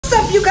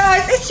up, you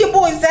guys? It's your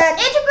boy Zach.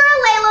 It's your girl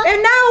Layla.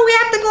 And now we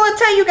have to go and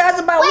tell you guys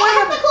about what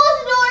happened. Wait, close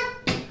the door.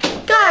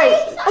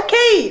 Guys,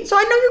 okay, so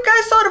I know you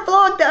guys saw the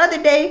vlog the other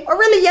day, or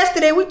really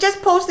yesterday. We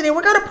just posted it.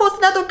 We're gonna post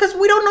another because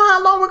we don't know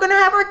how long we're gonna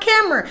have our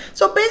camera.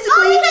 So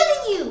basically, because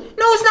of you.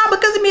 No, it's not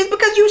because of me. It's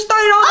because you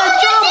started all that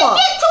drama.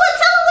 Just get to it.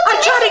 Tell me what I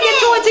tried to get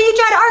to it, so you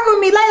tried to argue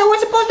with me. Layla, we're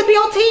supposed to be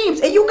on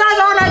teams, and you guys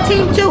are on our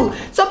team too.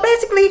 So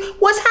basically,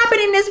 what's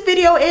happening in this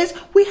video is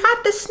we have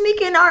to sneak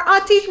in our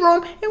auntie's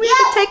room, and we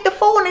have to take the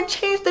phone and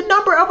change the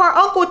number of our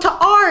uncle to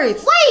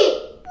ours. Wait,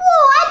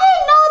 whoa, I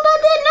didn't know about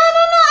that. No,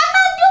 I'm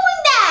not doing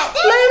that.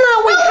 Layla,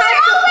 we have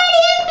to. We're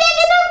already in big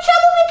enough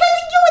trouble because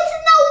of you. It's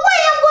no way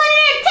I'm going in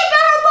there and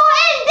taking her phone,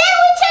 and then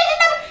we change the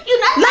number. You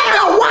know,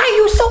 Layla, why are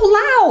you so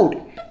loud?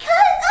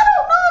 Because I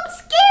don't know, I'm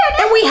scared.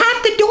 And we have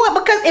to do it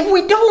because if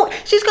we don't,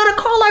 she's gonna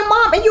call our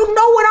mom, and you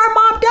know what our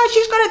mom does.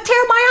 She's gonna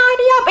tear my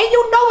auntie up, and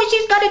you know what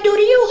she's gonna do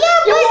to you.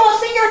 Yeah, you won't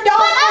see your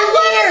dog for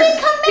years.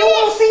 You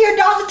won't see your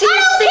dog until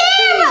you're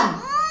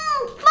 16.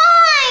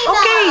 Fine.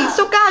 Okay,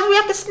 so guys, we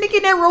have to sneak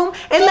in their room,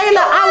 and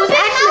Layla, I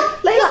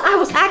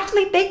was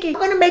actually thinking,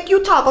 I'm gonna make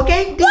you talk,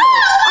 okay? Deal.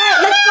 All right,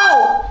 let's go.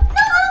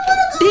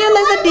 Deal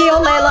is a deal,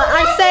 Layla.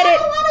 I said it.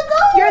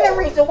 You're the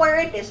reason we're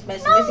in this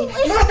mess, Missy.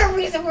 You're the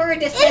reason we're in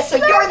this mess, so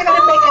you're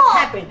gonna make us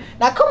happen.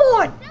 Now, come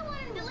on.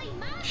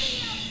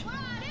 Shh.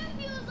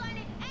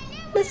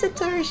 Listen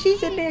to her.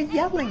 She's in there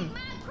yelling.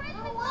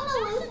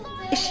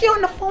 Is she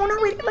on the phone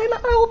already, Layla?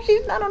 I hope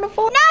she's not on the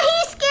phone. Now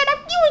he's scared of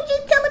you and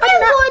just telling me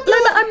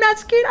Layla, I'm not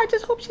scared. I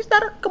just hope she's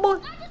not. Come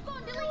on.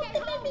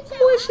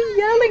 Who is she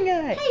yelling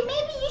at? Hey,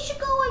 maybe you should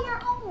go on your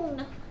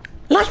own.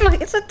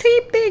 Look, it's a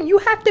team thing. You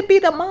have to be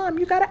the mom.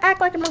 You gotta act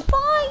like a mom.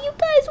 Fine, you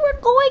guys were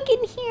going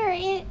in here,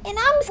 and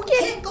I'm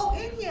scared. We can't go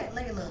in yet,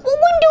 Layla. Well,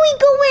 when do we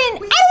go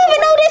in? I don't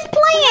even know this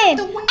plan. I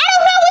don't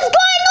know what's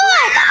going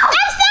on.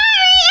 I'm sorry.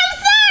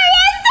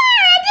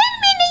 I didn't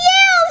mean to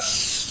yell.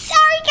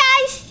 Sorry,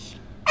 guys.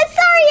 I'm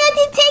sorry. I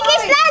didn't take it.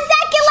 It's not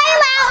Zach and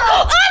Layla.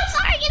 Oh, I'm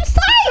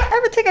sorry.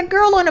 Ever take a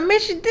girl on a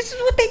mission? This is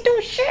what they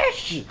do.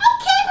 Shush. Okay,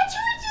 but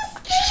you were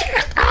just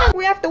scared.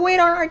 We have to wait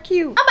on our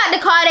cue. I'm about to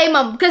call their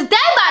mama because they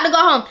about to go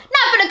home.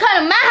 Not finna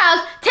come to my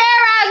house,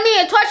 terrorize me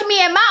and torture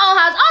me in my own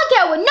house. I don't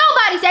care what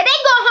nobody say. They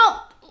go home.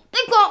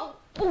 They go.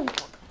 Ooh,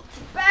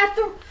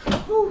 bathroom.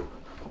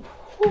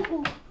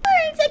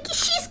 Alright, Zachy,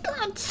 she's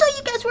gone. So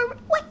you guys were.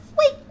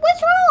 Wait,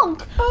 what's wrong?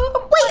 Wait,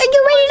 are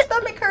you ready to? My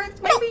stomach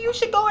hurts. Maybe you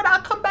should go and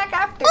I'll come back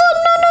after. Oh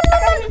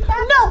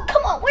no!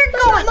 Come on, we're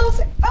going.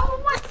 Oh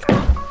my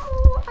God.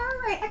 Oh, all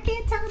right. I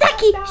can't turn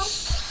Zachy, back now.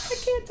 I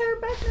can't turn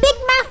back now. Big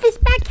Mouth is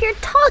back here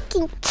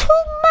talking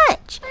too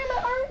much. Layla,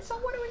 all right, so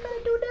what are we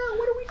gonna do now?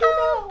 What do we do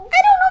now? I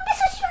don't know. This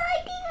was your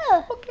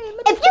idea. Okay,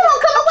 If you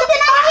don't come up with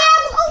an idea,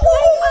 oh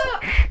my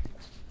God.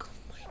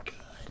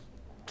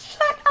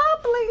 Shut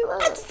up, Layla.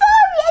 I'm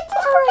sorry. I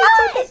just forgot.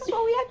 So this is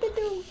what we have to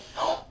do.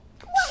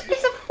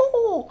 She's a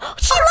fool.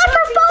 She left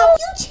her phone.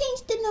 You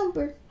changed the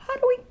number. How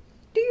do we?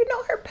 Do you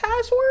know her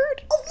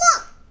password? Oh,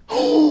 look.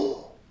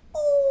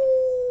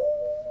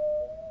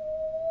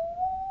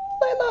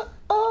 Layla,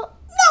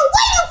 No,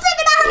 wait, you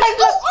figured out her name.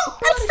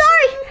 I'm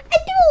sorry. I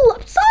do.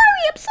 I'm sorry.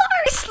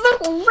 this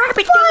little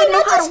rabbit doesn't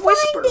know how to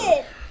whisper.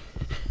 It.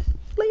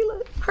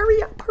 Layla,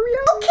 hurry up.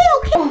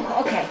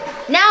 Okay.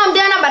 Now I'm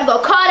done. I'm about to go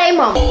call their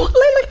mama.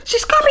 Layla,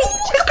 she's coming.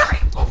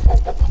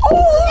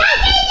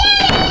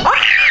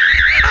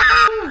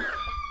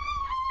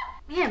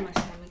 Man, my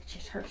stomach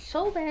just hurts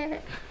so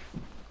bad.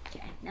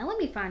 Okay, now let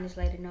me find this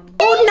lady number.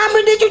 What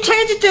number did you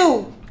change it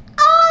to?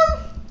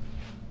 I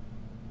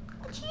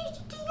changed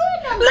it to your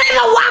number.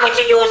 Layla, why would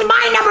you use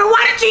my number?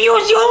 Why did you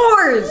use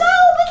yours? No,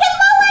 because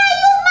why would I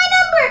use my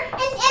number?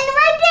 And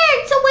right there,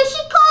 so when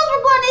she calls,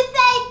 we're going to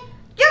say,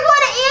 you're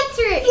going to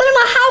answer it.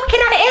 Layla, how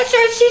can I answer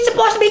it? She's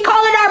supposed to be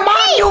calling our mom,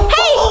 Hey, you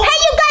fool. hey,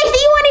 you guys, do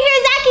you want to hear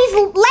Zachy's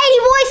lady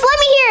voice? Let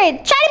me hear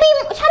it. Try to be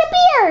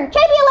her.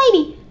 Try to be a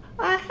lady.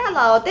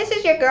 Hello, this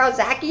is your girl,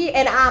 Zachy,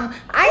 and No,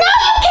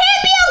 you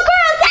can't be a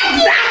girl, Zachy.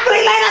 Exactly,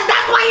 Layla,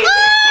 that's why you... Oh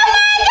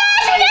my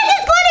gosh, this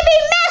is going to be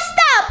messed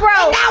up, bro.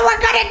 Now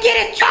we're gonna get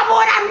in trouble,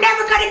 and I'm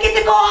never gonna get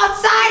to go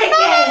outside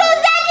again. No,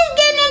 Zachy's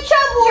getting in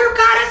trouble. You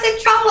got us in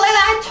trouble,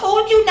 Layla. I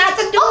told you not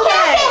to do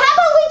that. Okay, how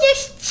about we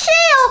just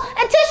chill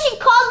until she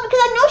calls,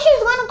 because I know she's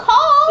going to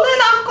call.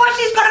 Layla, of course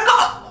she's gonna go.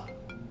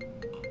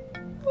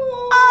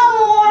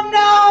 Oh,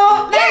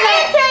 no. You're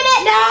answering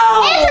it.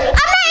 No. I'm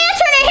not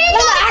answering it. Here you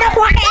go. Layla, I don't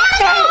want to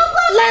answer it.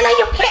 Layla,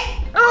 you can't.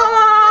 I'll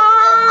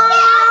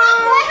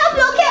help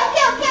you.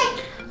 Okay.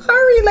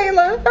 Hurry,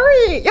 Layla.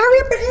 Hurry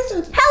up and answer.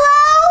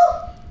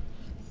 Hello?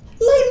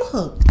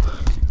 Layla,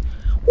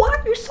 why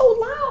are you so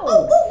loud?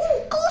 Oh,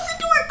 close the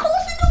door.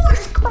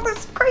 This girl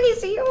is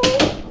crazy.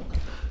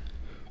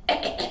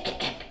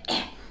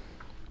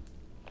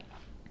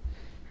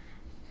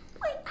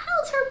 Wait,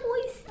 how's her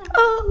voice?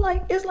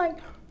 It's like.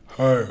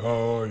 Hi,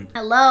 hi.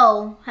 Hello.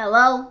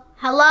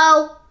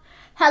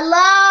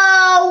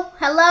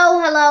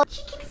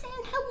 She keeps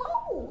saying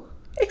hello.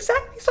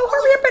 Exactly. So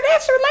hurry up and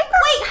answer, Layla.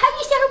 Wait, how do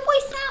you say her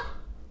voice now?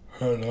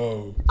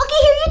 Hello. Okay,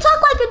 here, you talk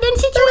like her, then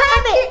since you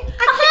have it.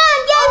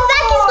 Yeah,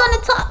 Zachy's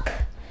gonna talk.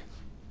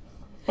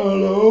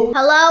 Hello?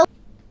 Hello? I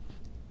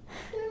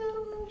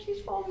don't know.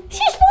 She's falling.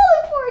 She's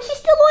falling for it. She's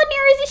still on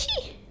there, isn't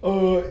she?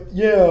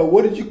 Yeah,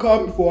 what did you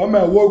call me for? I'm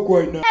at work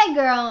right now. Hey,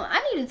 girl, I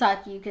need to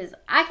talk to you because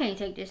I can't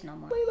take this no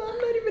more. Layla, I'm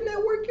not even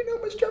at work. You know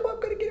how much trouble I'm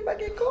gonna get if I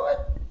get caught.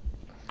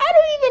 I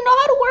don't even know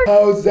how to work.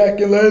 How's Zach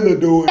and Layla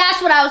doing?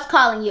 That's what I was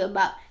calling you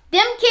about.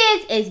 Them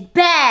kids is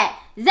bad.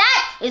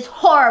 Zach is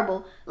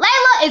horrible.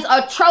 Layla is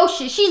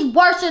atrocious. She's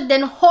worse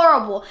than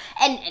horrible.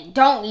 And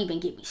don't even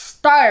get me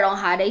started on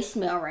how they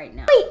smell right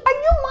now. Wait, are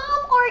you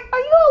mom or are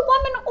you a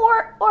woman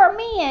or a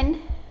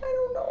man? I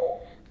don't know.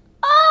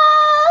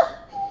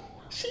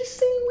 She's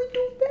saying we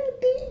do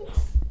bad things.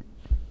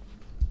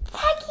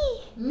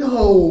 Zachy.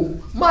 No,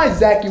 my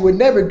Zachy would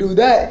never do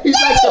that. He's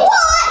like the...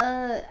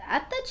 I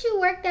thought you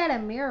worked at a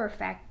mirror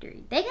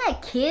factory. They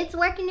got kids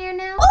working there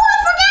now? Oh,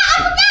 I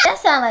forgot. That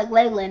sounds like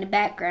Layla in the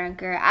background,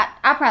 girl.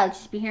 I probably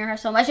just be hearing her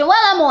so much. And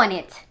while I'm on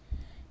it,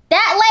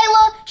 that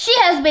Layla, she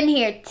has been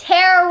here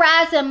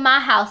terrorizing my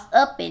house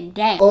up and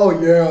down. Oh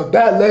yeah,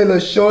 that Layla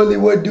surely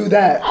would do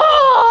that.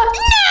 Oh, no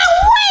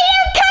way,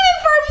 you're coming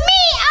for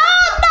me.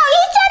 Oh, no,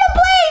 he's trying to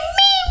blame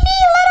me,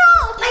 little.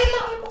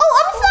 Layla. Oh,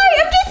 I'm sorry.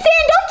 I'm just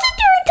saying, don't sit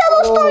there and tell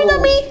those stories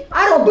on me.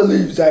 I don't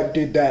believe Zach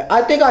did that.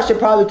 I think I should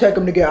probably take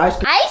him to get ice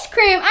cream. Ice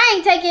cream? I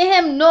ain't taking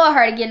him nor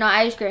her to get no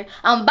ice cream.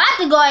 I'm about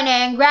to go in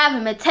there and grab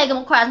him and take him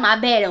across my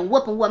bed and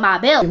whoop him with my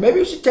belt. Maybe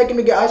you should take him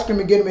to get ice cream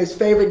and get him his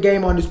favorite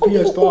game on his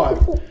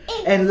PS5.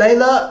 And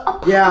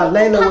Layla, yeah,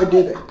 Layla would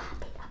do that.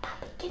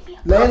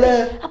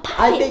 Layla,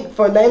 I think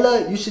for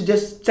Layla, you should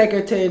just take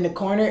her to in the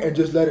corner and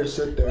just let her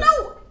sit there. No,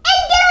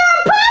 and get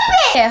her a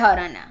puppet. Hey, hold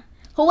on now.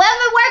 Whoever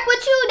work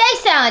with you, they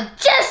sound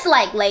just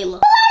like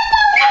Layla.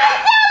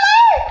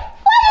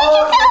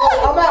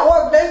 I'm at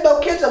work. There's no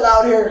kids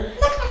allowed here.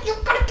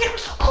 You're gonna get get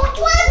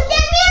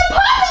me a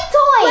puppet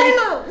toy.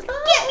 Layla,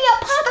 Get me a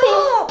puppet.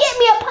 Stop. Get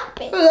me a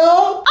puppet.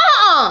 Hello?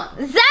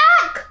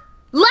 Zach,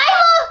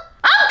 Layla,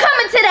 I'm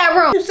coming to that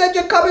room. You said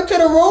you're coming to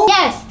the room?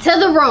 Yes, to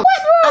the room.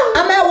 What room?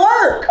 I'm at work.